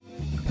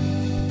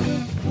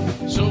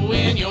So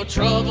when your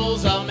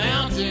troubles are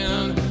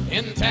mounting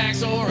in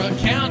tax or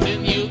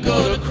accounting, you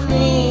go to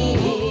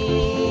Cruise,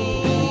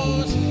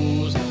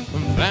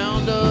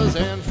 founders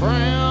and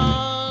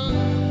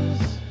friends.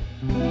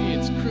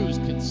 It's Cruise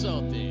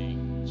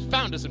Consulting,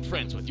 founders and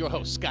friends with your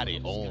host,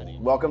 Scotty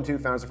Orn. Welcome to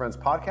Founders and Friends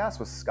podcast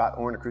with Scott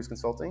Orn at Cruise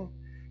Consulting.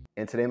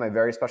 And today my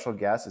very special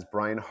guest is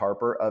Bryan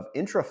Harper of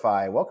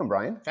IntraFi. Welcome,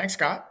 Bryan. Thanks,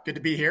 Scott. Good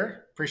to be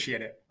here.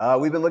 Appreciate it.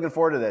 We've been looking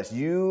forward to this.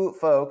 You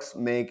folks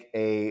make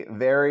a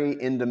very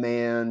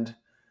in-demand,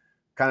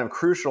 kind of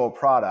crucial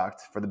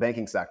product for the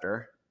banking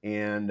sector,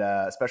 and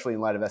especially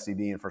in light of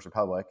SVB and First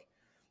Republic.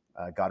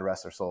 God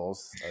rest their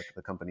souls,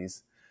 the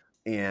companies.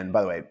 And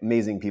by the way,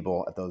 amazing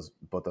people at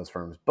both those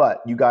firms.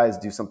 But you guys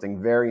do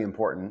something very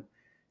important.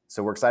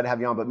 So we're excited to have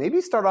you on, but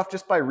maybe start off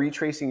just by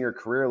retracing your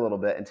career a little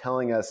bit and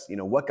telling us,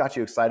 what got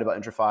you excited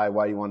about IntraFi,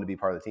 why you wanted to be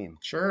part of the team.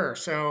 Sure.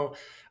 So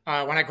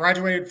when I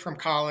graduated from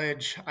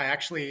college, I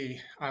actually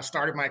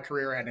started my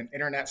career at an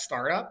internet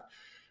startup.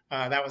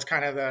 That was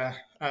kind of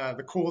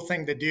the cool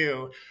thing to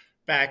do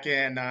back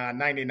in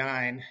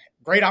 99.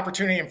 Great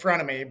opportunity in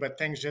front of me, but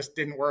things just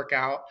didn't work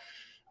out.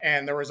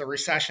 And there was a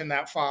recession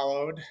that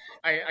followed.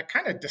 I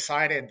kind of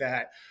decided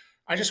that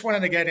I just wanted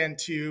to get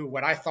into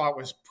what I thought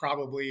was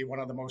probably one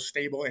of the most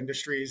stable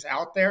industries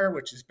out there,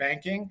 which is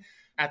banking.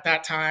 At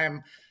that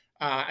time,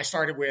 I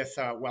started with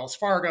Wells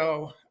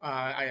Fargo.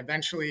 I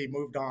eventually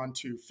moved on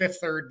to Fifth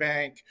Third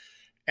Bank,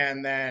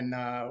 and then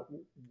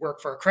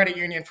worked for a credit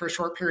union for a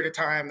short period of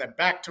time, then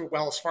back to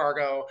Wells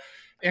Fargo.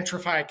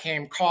 IntraFi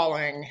came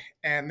calling,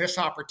 and this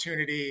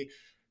opportunity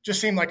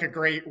just seemed like a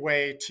great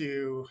way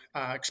to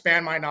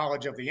expand my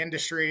knowledge of the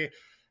industry.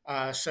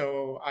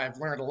 So I've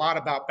learned a lot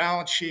about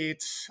balance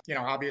sheets,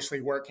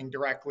 obviously working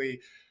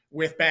directly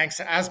with banks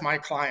as my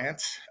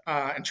clients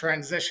and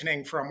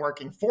transitioning from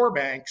working for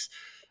banks.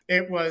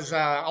 It was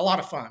a lot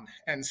of fun.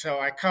 And so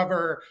I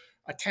cover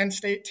a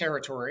 10-state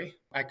territory.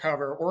 I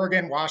cover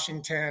Oregon,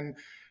 Washington,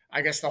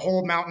 I guess the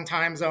whole mountain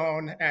time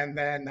zone, and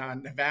then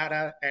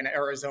Nevada and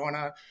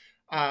Arizona.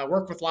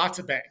 Work with lots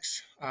of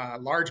banks,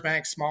 large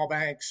banks, small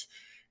banks.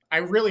 I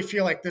really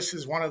feel like this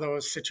is one of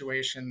those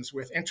situations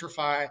with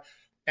IntraFi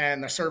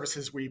and the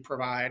services we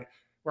provide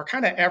where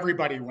kind of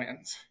everybody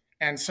wins.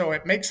 And so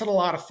it makes it a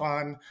lot of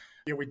fun.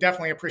 We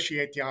definitely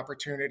appreciate the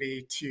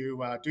opportunity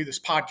to do this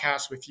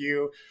podcast with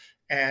you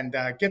and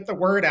get the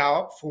word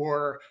out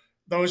for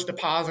those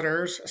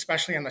depositors,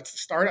 especially in the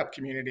startup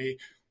community,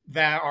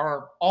 that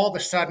are all of a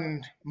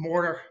sudden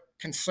more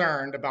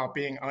concerned about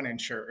being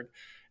uninsured.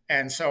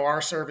 And so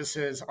our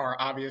services are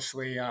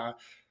obviously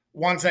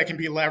ones that can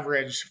be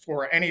leveraged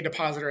for any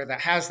depositor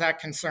that has that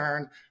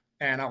concern.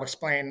 And I'll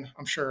explain,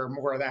 I'm sure,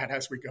 more of that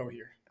as we go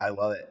here. I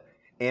love it.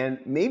 And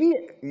maybe,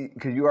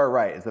 because you are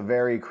right, it's a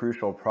very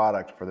crucial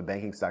product for the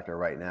banking sector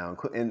right now.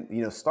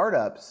 And,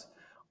 startups,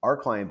 our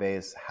client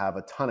base, have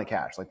a ton of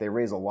cash. Like, they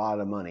raise a lot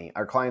of money.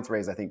 Our clients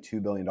raised, I think,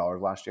 $2 billion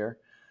last year.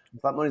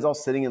 That money's all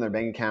sitting in their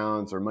bank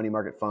accounts or money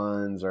market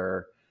funds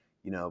or,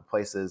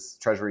 places,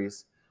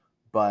 treasuries.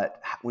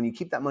 But when you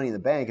keep that money in the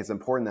bank, it's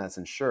important that it's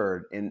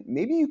insured. And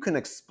maybe you can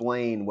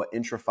explain what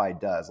IntraFi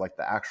does, like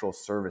the actual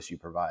service you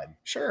provide.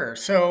 Sure.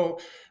 So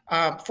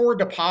for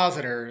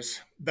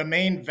depositors, the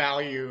main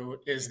value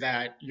is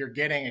that you're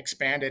getting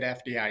expanded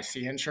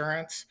FDIC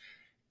insurance.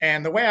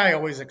 And the way I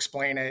always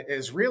explain it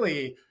is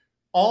really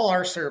all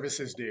our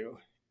services do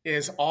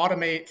is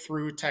automate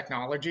through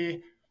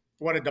technology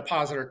what a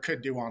depositor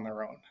could do on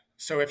their own.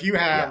 So if you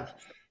have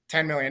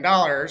 $10 million,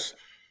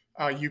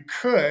 you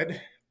could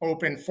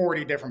open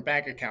 40 different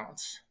bank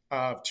accounts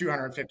of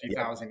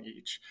 $250,000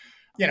 each.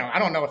 I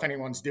don't know if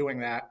anyone's doing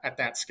that at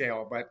that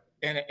scale, but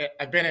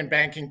I've been in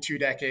banking 2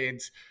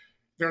 decades.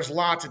 There's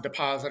lots of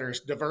depositors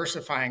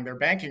diversifying their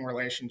banking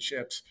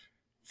relationships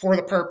for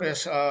the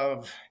purpose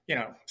of,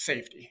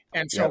 safety.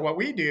 And so what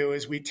we do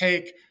is we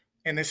take,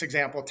 in this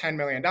example, $10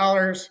 million,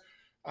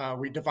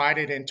 we divide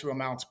it into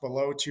amounts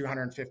below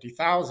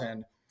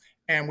 $250,000.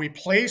 And we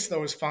place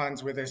those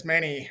funds with as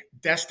many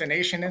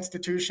destination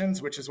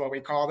institutions, which is what we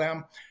call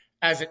them,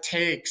 as it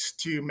takes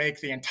to make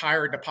the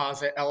entire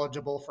deposit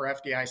eligible for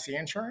FDIC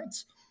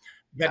insurance.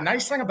 The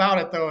nice thing about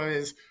it, though,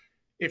 is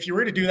if you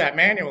were to do that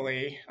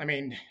manually,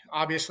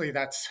 obviously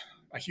that's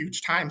a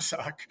huge time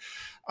suck.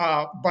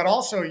 But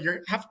also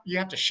you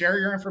have to share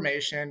your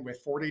information with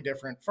 40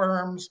 different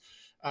firms.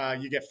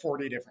 You get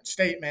 40 different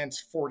statements,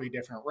 40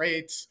 different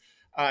rates.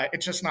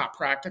 It's just not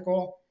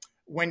practical.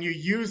 When you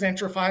use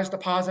IntraFi's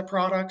deposit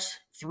products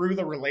through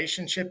the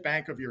relationship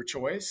bank of your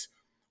choice,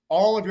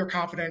 all of your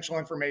confidential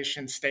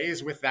information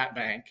stays with that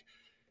bank.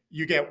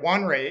 You get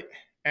one rate,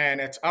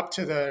 and it's up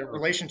to the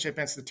relationship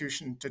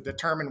institution to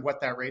determine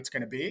what that rate's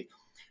going to be.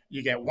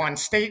 You get one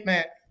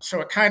statement.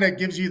 So it kind of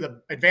gives you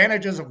the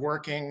advantages of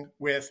working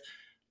with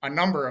a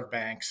number of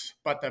banks,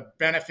 but the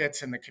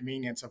benefits and the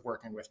convenience of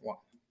working with one.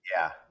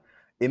 Yeah.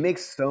 It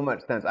makes so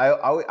much sense.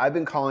 I've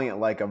been calling it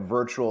like a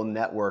virtual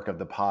network of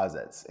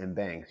deposits in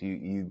banks.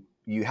 You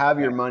have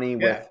your money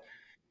with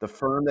the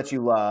firm that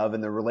you love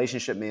and the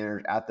relationship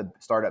manager at the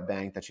startup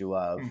bank that you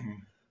love,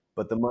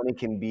 but the money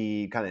can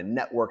be kind of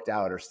networked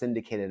out or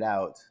syndicated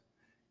out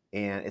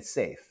and it's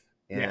safe.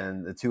 Yeah.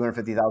 And the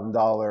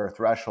 $250,000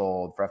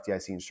 threshold for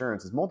FDIC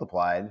insurance is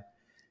multiplied.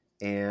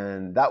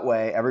 And that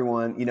way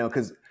everyone,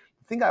 because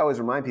the thing I always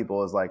remind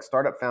people is like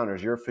startup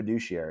founders, you're a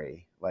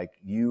fiduciary. Like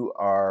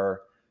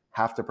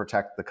have to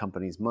protect the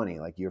company's money.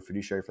 Like you're a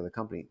fiduciary for the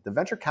company. The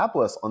venture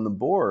capitalists on the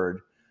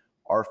board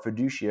are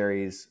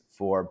fiduciaries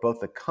for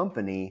both the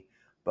company,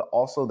 but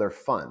also their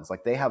funds.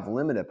 Like they have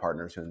limited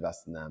partners who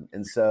invest in them.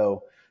 And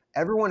so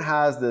everyone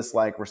has this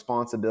like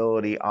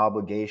responsibility,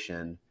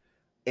 obligation.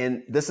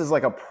 And this is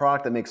like a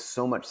product that makes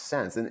so much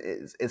sense. And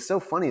it's so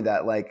funny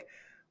that like,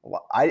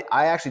 I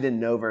actually didn't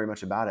know very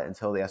much about it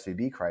until the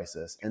SVB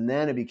crisis. And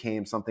then it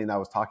became something that I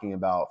was talking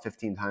about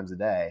 15 times a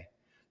day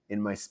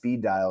in my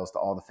speed dials to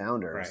all the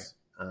founders,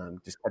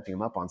 just catching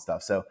them up on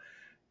stuff. So,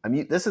 I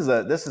mean, this is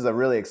a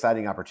really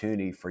exciting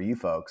opportunity for you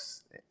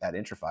folks at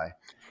IntraFi.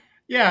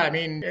 Yeah, I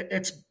mean,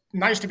 it's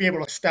nice to be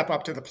able to step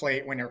up to the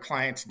plate when your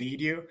clients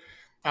need you.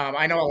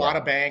 I know a lot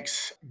of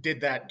banks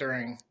did that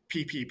during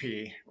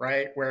PPP,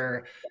 right?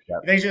 Where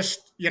they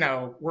just,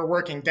 we're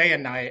working day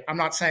and night. I'm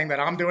not saying that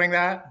I'm doing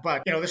that,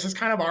 but, this is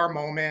kind of our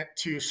moment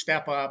to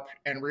step up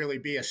and really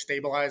be a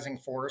stabilizing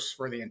force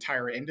for the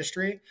entire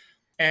industry.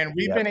 And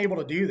we've been able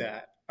to do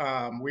that.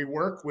 We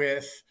work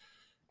with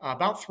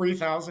about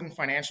 3,000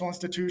 financial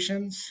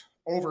institutions.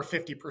 Over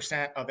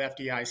 50% of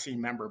FDIC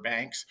member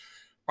banks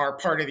are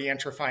part of the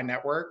IntraFi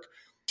network.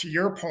 To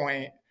your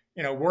point,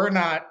 we're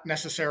not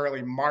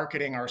necessarily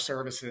marketing our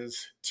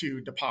services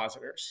to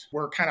depositors.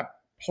 We're kind of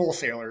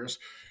wholesalers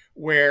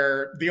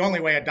where the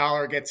only way a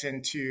dollar gets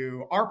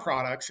into our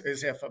products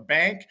is if a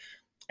bank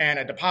and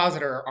a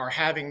depositor are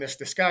having this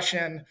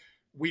discussion.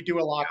 We do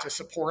a lot to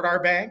support our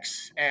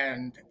banks,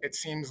 and it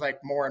seems like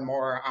more and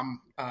more I'm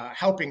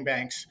helping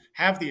banks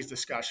have these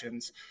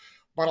discussions.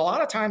 But a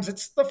lot of times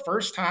it's the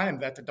first time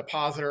that the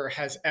depositor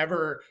has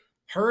ever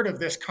heard of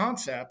this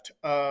concept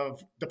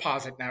of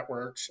deposit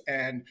networks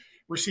and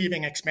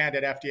receiving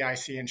expanded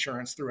FDIC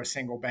insurance through a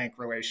single bank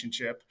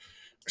relationship.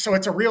 So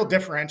it's a real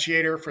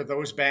differentiator for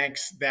those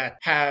banks that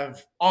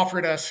have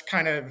offered us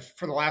kind of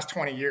for the last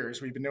 20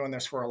 years. We've been doing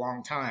this for a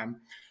long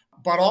time,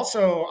 but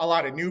also a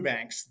lot of new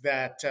banks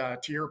that,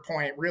 to your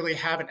point, really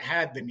haven't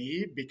had the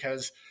need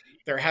because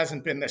there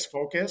hasn't been this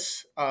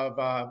focus of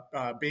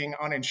being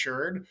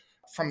uninsured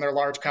from their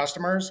large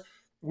customers.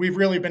 We've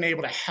really been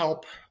able to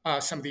help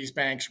some of these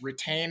banks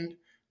retain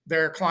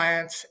their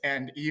clients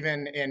and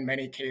even in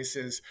many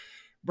cases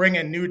bring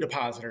in new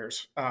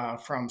depositors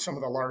from some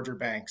of the larger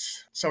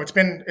banks. So it's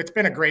been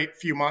a great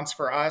few months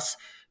for us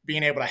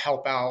being able to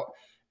help out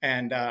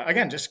and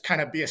again, just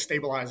kind of be a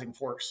stabilizing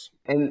force.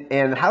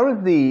 And how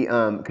did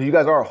because you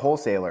guys are a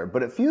wholesaler,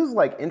 but it feels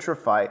like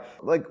IntraFi,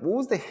 like what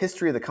was the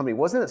history of the company?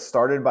 Wasn't it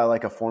started by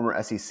like a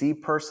former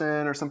SEC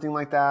person or something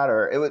like that?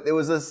 Or it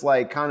was this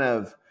like kind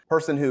of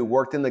person who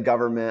worked in the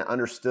government,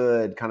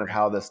 understood kind of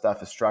how this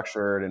stuff is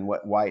structured and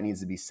why it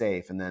needs to be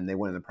safe. And then they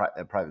went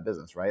into private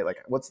business, right?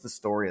 Like what's the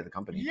story of the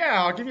company?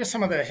 Yeah, I'll give you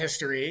some of the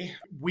history.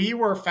 We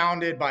were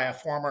founded by a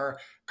former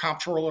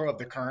comptroller of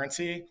the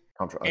currency.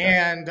 Okay.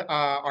 And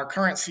our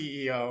current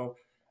CEO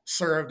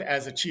served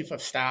as a chief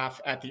of staff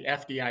at the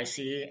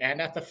FDIC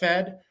and at the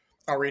Fed,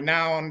 a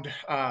renowned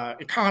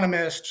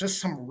economist,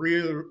 just some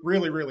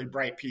really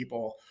bright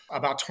people.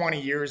 About 20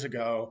 years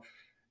ago,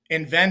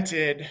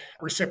 invented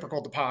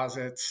reciprocal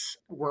deposits,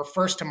 were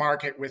first to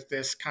market with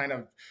this kind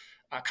of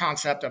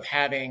concept of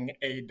having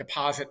a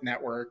deposit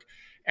network.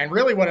 And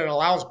really what it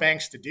allows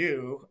banks to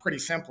do, pretty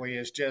simply,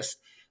 is just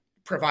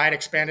provide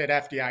expanded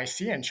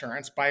FDIC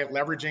insurance by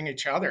leveraging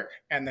each other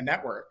and the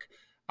network.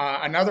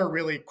 Another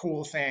really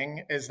cool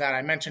thing is that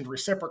I mentioned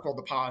reciprocal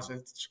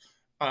deposits,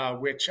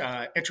 which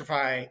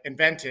IntraFi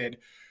invented.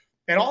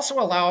 It also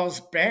allows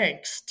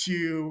banks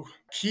to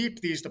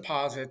keep these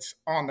deposits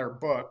on their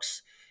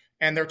books,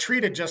 and they're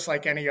treated just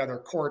like any other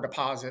core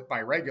deposit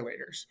by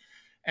regulators.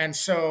 And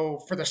so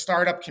for the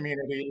startup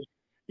community,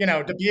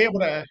 to be able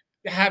to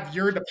have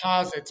your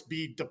deposits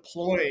be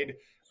deployed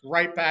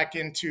right back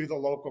into the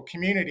local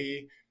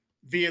community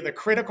via the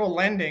critical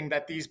lending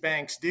that these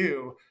banks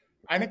do,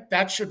 I think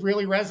that should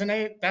really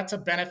resonate. That's a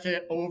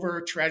benefit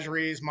over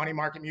treasuries, money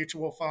market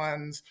mutual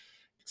funds,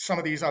 some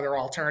of these other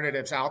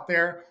alternatives out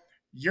there.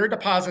 Your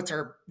deposits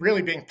are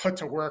really being put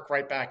to work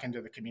right back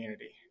into the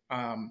community.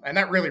 And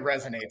that really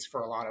resonates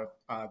for a lot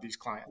of these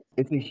clients.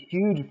 It's a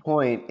huge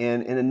point.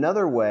 And in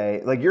another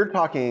way, like you're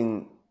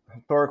talking,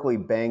 historically,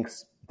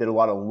 banks did a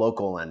lot of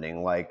local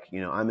lending. Like,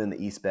 I'm in the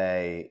East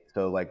Bay,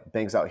 so like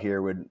banks out here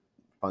would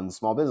fund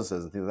small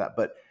businesses and things like that.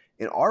 But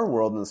in our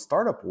world, in the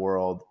startup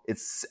world,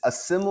 it's a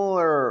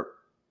similar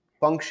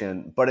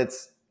function, but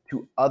it's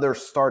to other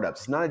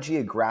startups. It's not a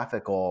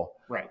geographical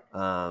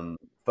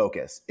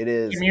focus. It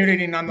is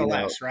community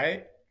nonetheless,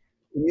 right?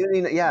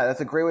 Community, yeah, that's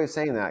a great way of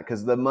saying that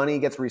because the money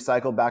gets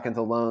recycled back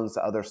into loans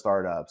to other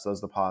startups, those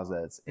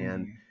deposits,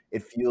 and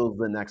it fuels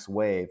the next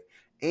wave.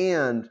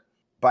 And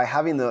by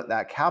having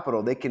that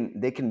capital, they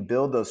can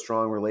build those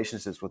strong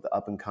relationships with the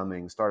up and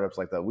coming startups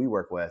like that we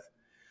work with.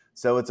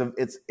 So it's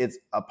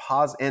a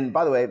pause. And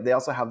by the way, they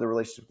also have the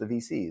relationship with the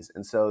VCs,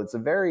 and so it's a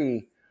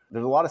very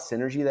there's a lot of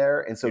synergy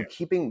there. And so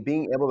Yeah.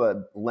 being able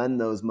to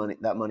lend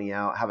that money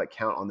out, have it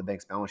count on the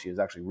bank's balance sheet is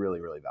actually really,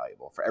 really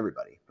valuable for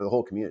everybody, for the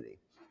whole community.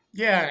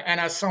 Yeah, and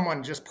as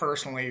someone just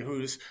personally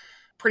who's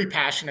pretty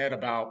passionate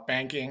about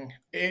banking,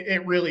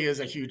 it really is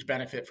a huge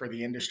benefit for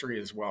the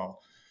industry as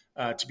well.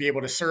 To be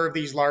able to serve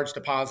these large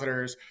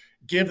depositors,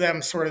 give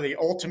them sort of the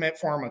ultimate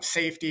form of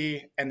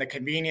safety and the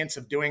convenience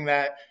of doing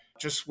that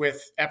just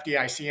with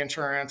FDIC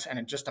insurance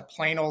and just a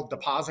plain old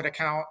deposit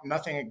account,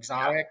 nothing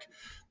exotic,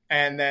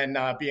 and then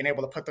being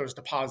able to put those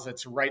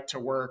deposits right to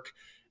work.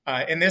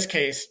 In this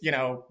case,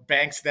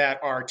 banks that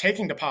are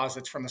taking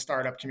deposits from the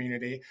startup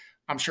community,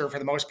 I'm sure for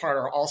the most part,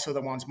 are also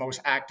the ones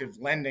most active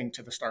lending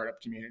to the startup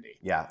community.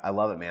 Yeah, I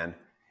love it, man.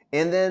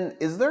 And then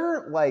is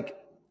there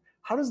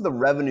how does the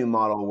revenue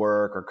model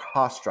work or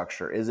cost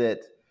structure? Is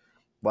it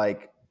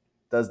like,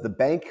 does the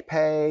bank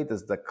pay?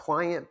 Does the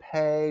client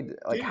pay?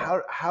 Like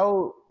Yeah.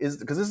 how is,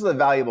 because this is a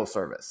valuable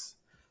service.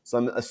 So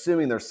I'm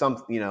assuming there's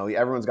some,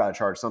 everyone's got to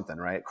charge something,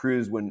 right?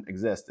 Cruise wouldn't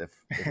exist if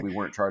we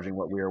weren't charging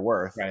what we were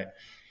worth. Right.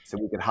 So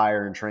we could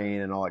hire and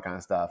train and all that kind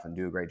of stuff and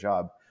do a great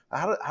job.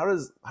 How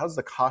does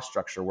the cost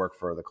structure work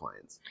for the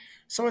clients?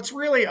 So it's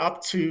really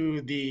up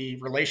to the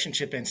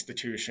relationship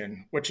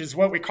institution, which is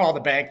what we call the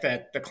bank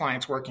that the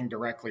client's working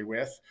directly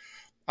with.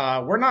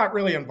 We're not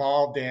really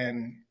involved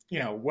in,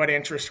 what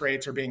interest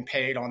rates are being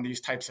paid on these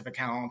types of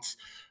accounts,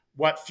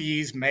 what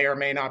fees may or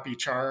may not be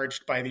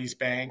charged by these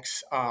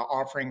banks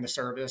offering the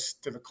service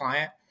to the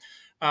client.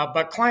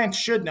 But clients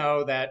should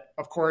know that,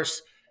 of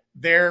course,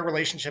 their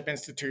relationship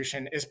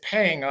institution is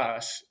paying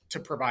us to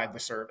provide the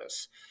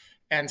service.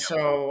 And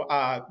so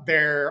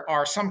there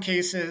are some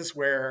cases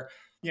where,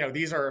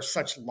 these are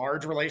such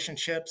large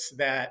relationships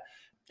that,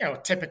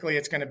 typically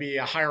it's going to be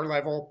a higher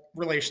level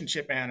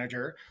relationship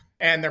manager.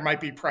 And there might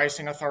be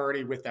pricing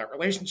authority with that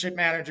relationship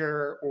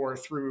manager or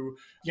through,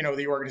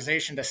 the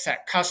organization to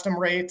set custom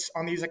rates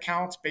on these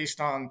accounts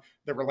based on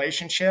the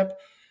relationship.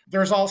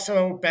 There's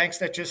also banks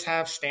that just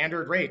have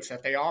standard rates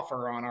that they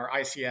offer on our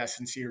ICS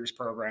and CEDARS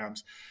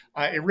programs.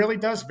 It really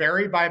does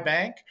vary by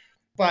bank,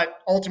 but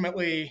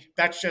ultimately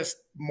that's just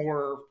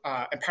more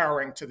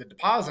empowering to the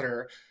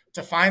depositor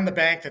to find the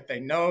bank that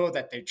they know,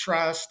 that they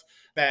trust,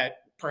 that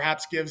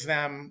perhaps gives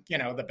them,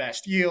 the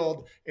best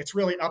yield. It's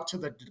really up to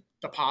the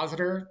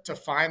depositor to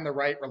find the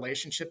right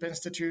relationship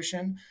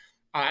institution.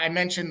 I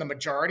mentioned the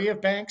majority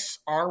of banks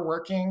are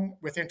working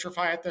with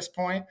IntraFi at this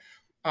point,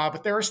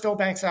 but there are still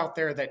banks out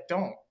there that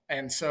don't.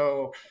 And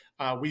so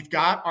we've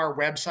got our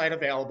website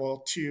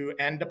available to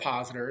end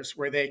depositors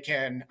where they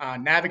can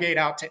navigate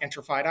out to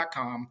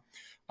intrafi.com,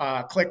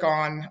 click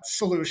on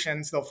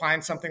solutions. They'll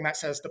find something that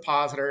says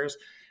depositors.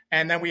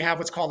 And then we have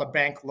what's called a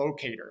bank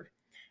locator.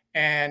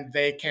 And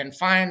they can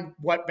find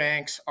what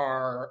banks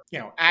are,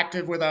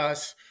 active with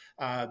us.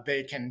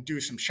 They can do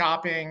some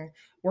shopping,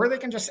 or they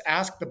can just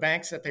ask the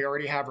banks that they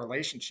already have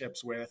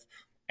relationships with.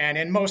 And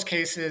in most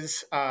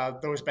cases,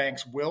 those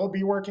banks will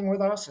be working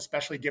with us,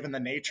 especially given the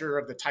nature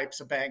of the types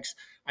of banks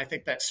I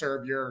think that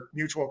serve your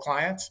mutual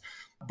clients.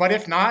 But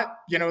if not,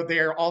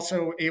 they're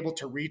also able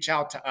to reach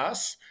out to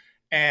us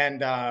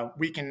and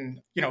we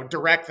can,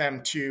 direct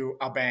them to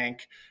a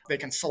bank. They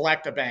can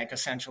select a bank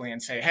essentially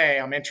and say, hey,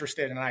 I'm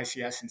interested in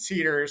ICS and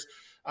CEDARS.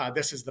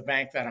 This is the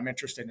bank that I'm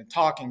interested in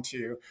talking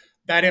to.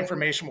 That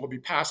information will be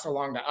passed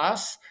along to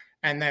us.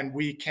 And then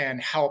we can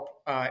help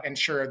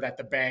ensure that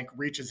the bank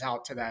reaches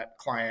out to that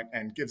client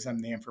and gives them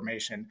the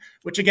information,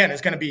 which again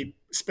is going to be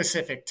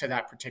specific to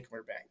that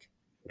particular bank.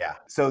 Yeah.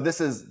 So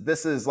this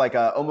is like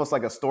almost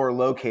like a store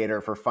locator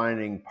for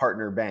finding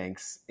partner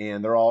banks,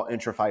 and they're all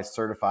IntraFi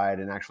certified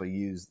and actually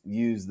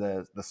use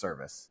the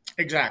service.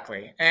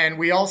 Exactly. And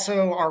we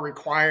also are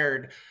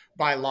required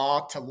by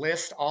law to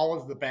list all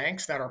of the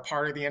banks that are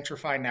part of the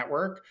IntraFi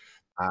network.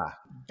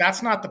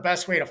 That's not the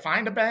best way to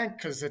find a bank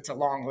because it's a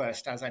long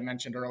list. As I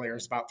mentioned earlier,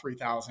 it's about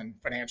 3,000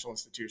 financial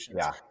institutions.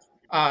 Yeah.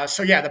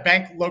 The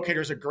bank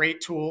locator is a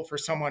great tool for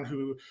someone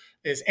who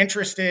is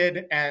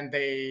interested and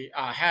they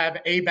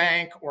have a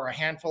bank or a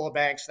handful of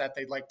banks that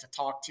they'd like to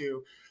talk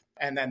to.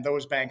 And then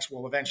those banks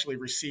will eventually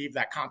receive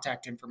that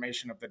contact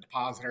information of the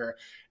depositor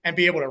and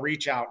be able to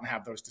reach out and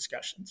have those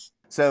discussions.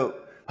 So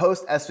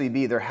post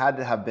SVB, there had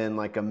to have been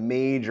like a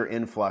major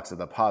influx of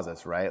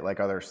deposits, right?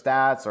 Like, are there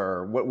stats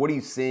or what are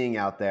you seeing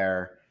out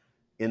there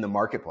in the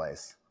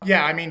marketplace?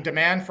 Yeah, I mean,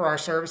 demand for our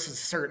services is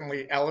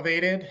certainly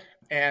elevated.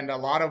 And a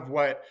lot of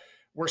what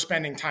we're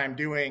spending time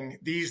doing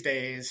these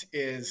days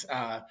is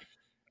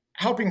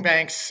helping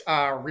banks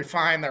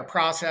refine their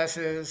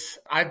processes.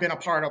 I've been a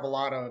part of a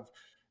lot of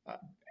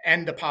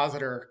end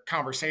depositor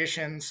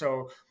conversations.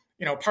 So,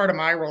 part of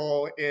my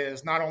role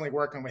is not only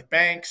working with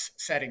banks,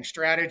 setting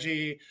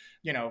strategy,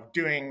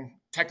 doing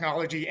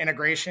technology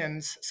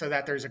integrations so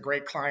that there's a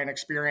great client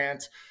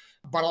experience.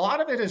 But a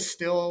lot of it is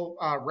still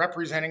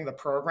representing the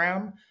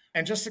program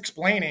and just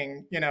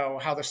explaining,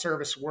 how the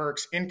service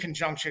works in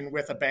conjunction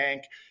with a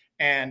bank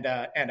and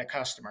a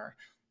customer.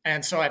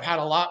 And so I've had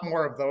a lot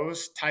more of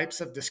those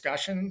types of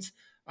discussions.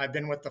 I've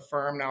been with the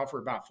firm now for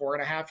about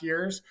 4.5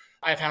 years.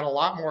 I've had a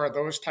lot more of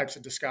those types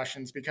of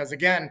discussions because,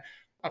 again,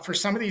 for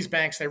some of these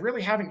banks, they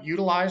really haven't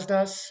utilized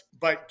us,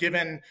 but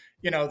given,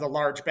 the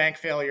large bank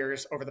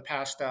failures over the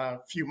past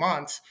few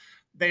months,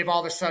 they've all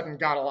of a sudden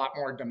got a lot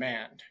more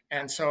demand.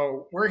 And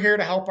so we're here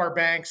to help our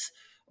banks,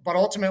 but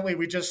ultimately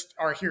we just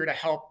are here to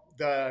help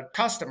the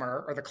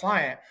customer or the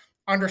client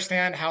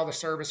understand how the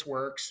service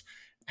works,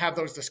 have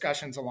those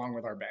discussions along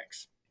with our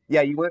banks.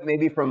 Yeah, you went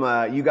maybe from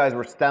you guys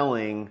were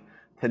selling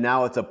to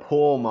now it's a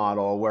pull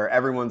model where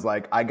everyone's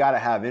like, I got to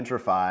have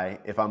IntraFi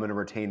if I'm going to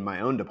retain my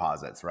own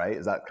deposits, right?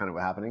 Is that kind of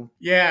what's happening?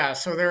 Yeah,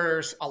 so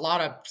there's a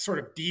lot of sort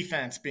of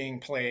defense being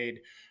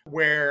played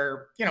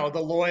where, the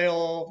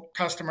loyal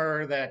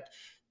customer that,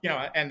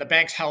 and the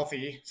bank's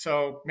healthy.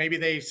 So maybe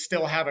they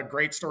still have a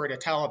great story to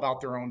tell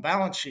about their own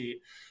balance sheet,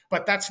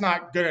 but that's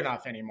not good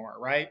enough anymore,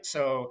 right?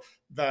 So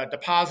the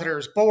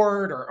depositor's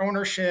board or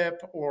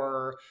ownership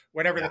or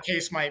whatever the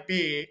case might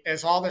be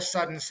is all of a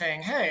sudden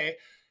saying, hey,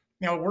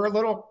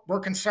 we're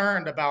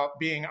concerned about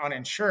being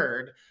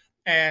uninsured.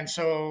 And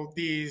so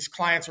these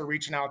clients are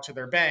reaching out to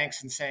their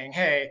banks and saying,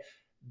 hey,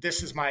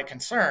 this is my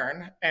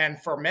concern.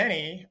 And for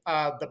many,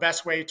 the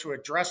best way to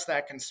address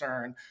that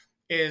concern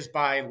is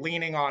by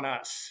leaning on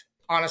us.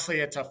 Honestly,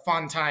 it's a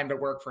fun time to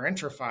work for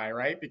IntraFi,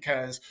 right?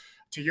 Because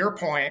to your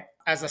point,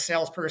 as a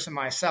salesperson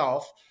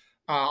myself,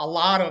 a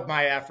lot of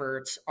my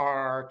efforts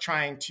are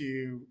trying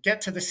to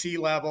get to the C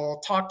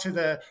level, talk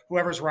to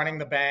whoever's running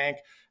the bank,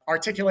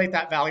 articulate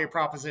that value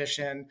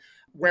proposition.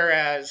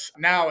 Whereas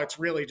now it's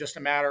really just a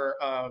matter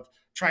of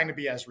trying to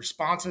be as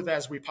responsive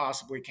as we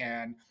possibly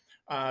can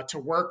to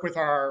work with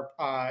our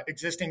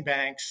existing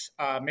banks.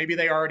 Maybe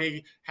they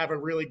already have a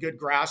really good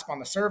grasp on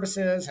the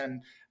services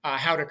and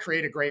how to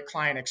create a great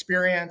client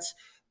experience.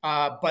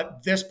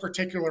 But this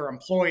particular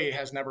employee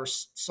has never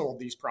sold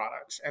these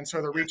products. And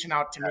so they're reaching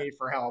out to me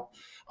for help.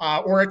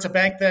 Or it's a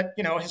bank that,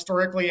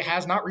 historically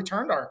has not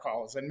returned our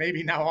calls. And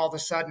maybe now all of a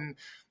sudden,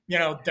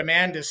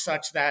 demand is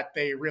such that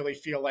they really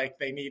feel like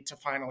they need to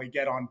finally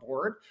get on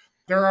board.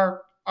 There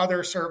are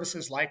other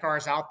services like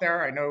ours out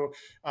there. I know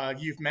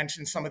you've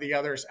mentioned some of the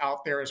others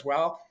out there as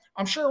well.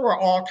 I'm sure we're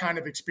all kind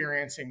of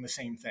experiencing the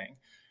same thing.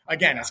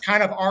 Again, it's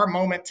kind of our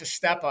moment to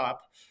step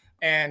up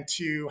and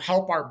to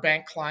help our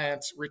bank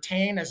clients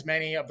retain as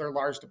many of their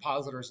large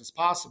depositors as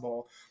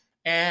possible.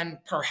 And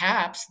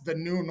perhaps the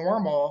new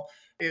normal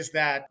is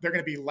that they're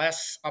going to be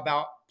less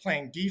about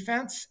playing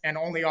defense and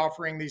only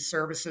offering these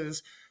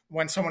services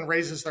when someone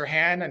raises their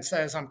hand and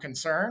says, I'm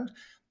concerned.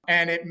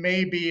 And it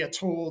may be a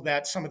tool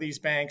that some of these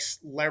banks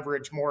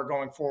leverage more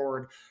going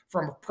forward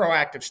from a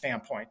proactive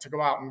standpoint to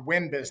go out and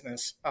win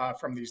business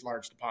from these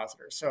large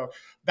depositors. So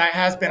that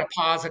has been a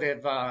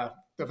positive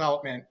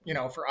development,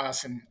 for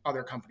us and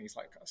other companies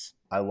like us.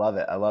 I love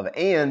it. I love it.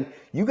 And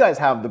you guys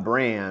have the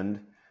brand.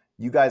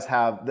 You guys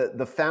have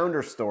the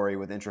founder story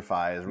with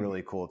IntraFi is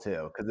really cool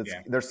too, because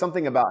there's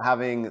something about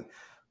having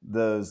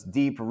those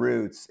deep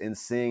roots in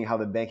seeing how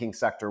the banking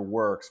sector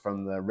works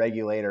from the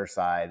regulator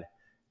side,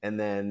 and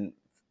then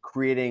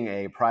creating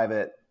a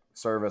private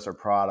service or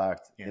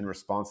product in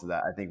response to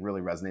that, I think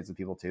really resonates with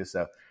people too.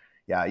 So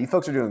yeah, you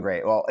folks are doing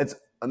great. Well, it's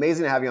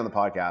amazing to have you on the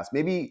podcast.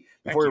 Maybe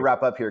before we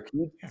wrap up here, can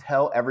you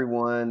tell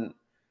everyone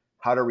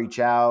how to reach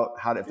out,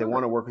 if they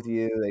want to work with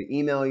you, they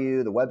email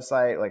you, the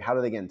website, like how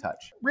do they get in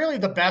touch? Really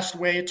the best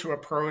way to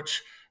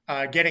approach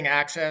getting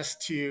access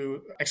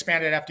to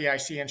expanded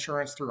FDIC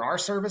insurance through our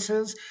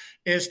services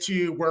is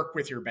to work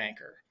with your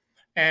banker.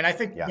 And I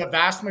think the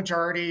vast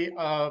majority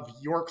of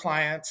your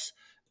clients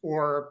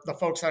or the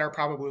folks that are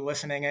probably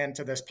listening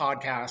into this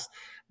podcast,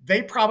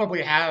 they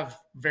probably have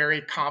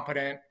very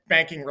competent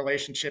banking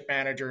relationship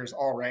managers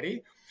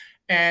already.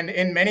 And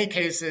in many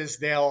cases,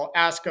 they'll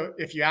ask,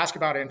 if you ask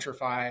about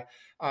IntraFi,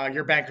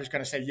 your banker's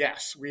going to say,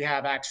 yes, we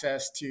have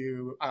access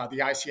to the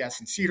ICS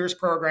and CEDARS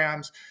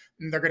programs.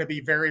 And they're going to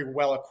be very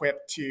well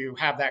equipped to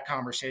have that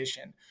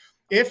conversation.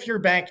 If your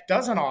bank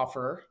doesn't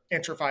offer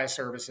IntraFi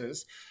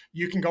services,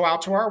 you can go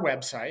out to our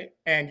website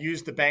and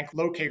use the bank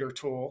locator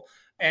tool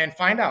and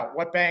find out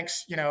what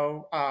banks,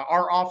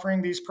 are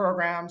offering these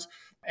programs.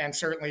 And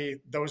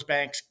certainly those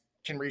banks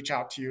can reach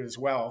out to you as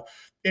well.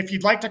 If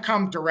you'd like to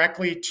come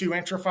directly to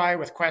IntraFi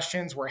with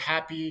questions, we're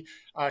happy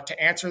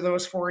to answer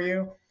those for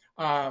you.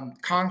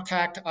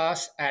 Contact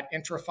us at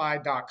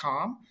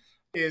intrafi.com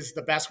is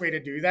the best way to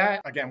do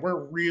that. Again, we're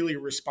really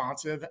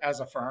responsive as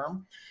a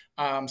firm.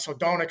 So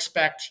don't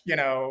expect,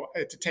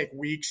 it to take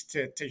weeks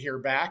to hear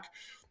back.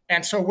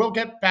 And so we'll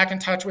get back in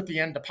touch with the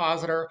end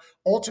depositor.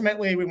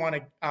 Ultimately, we want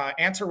to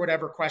answer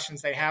whatever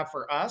questions they have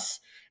for us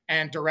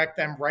and direct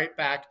them right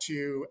back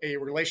to a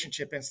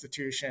relationship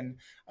institution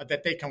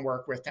that they can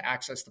work with to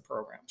access the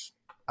programs.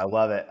 I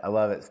love it. I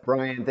love it.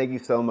 Bryan, thank you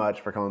so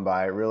much for coming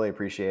by. I really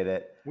appreciate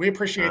it. We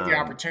appreciate the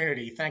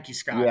opportunity. Thank you,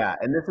 Scott. Yeah,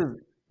 and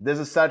this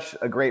is such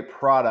a great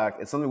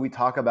product. It's something we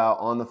talk about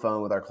on the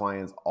phone with our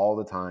clients all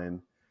the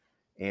time.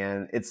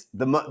 And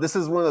this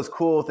is one of those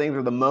cool things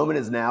where the moment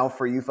is now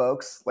for you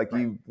folks. Like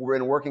you've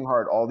been working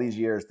hard all these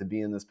years to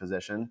be in this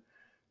position.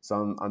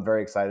 So I'm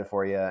very excited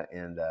for you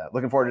and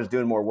looking forward to just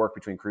doing more work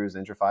between Cruise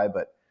and IntraFi.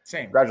 But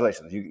same.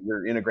 Congratulations.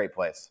 You're in a great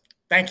place.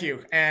 Thank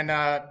you. And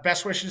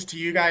best wishes to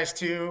you guys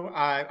too.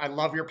 I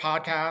love your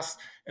podcast.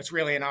 It's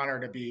really an honor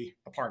to be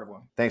a part of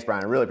one. Thanks,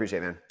 Bryan. I really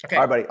appreciate it, man. Okay.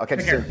 All right, buddy. I'll catch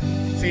you soon.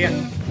 See ya.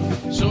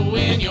 So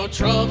when your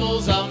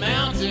troubles are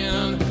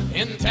mounting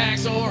in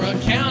tax or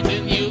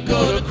accounting, you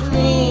go to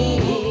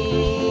Cruise.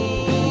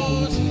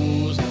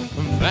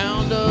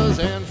 Founders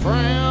and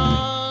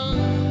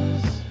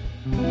friends.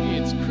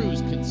 It's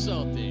Cruise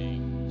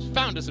Consulting.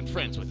 Founders and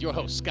friends with your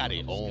host,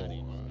 Scotty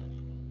Ohm.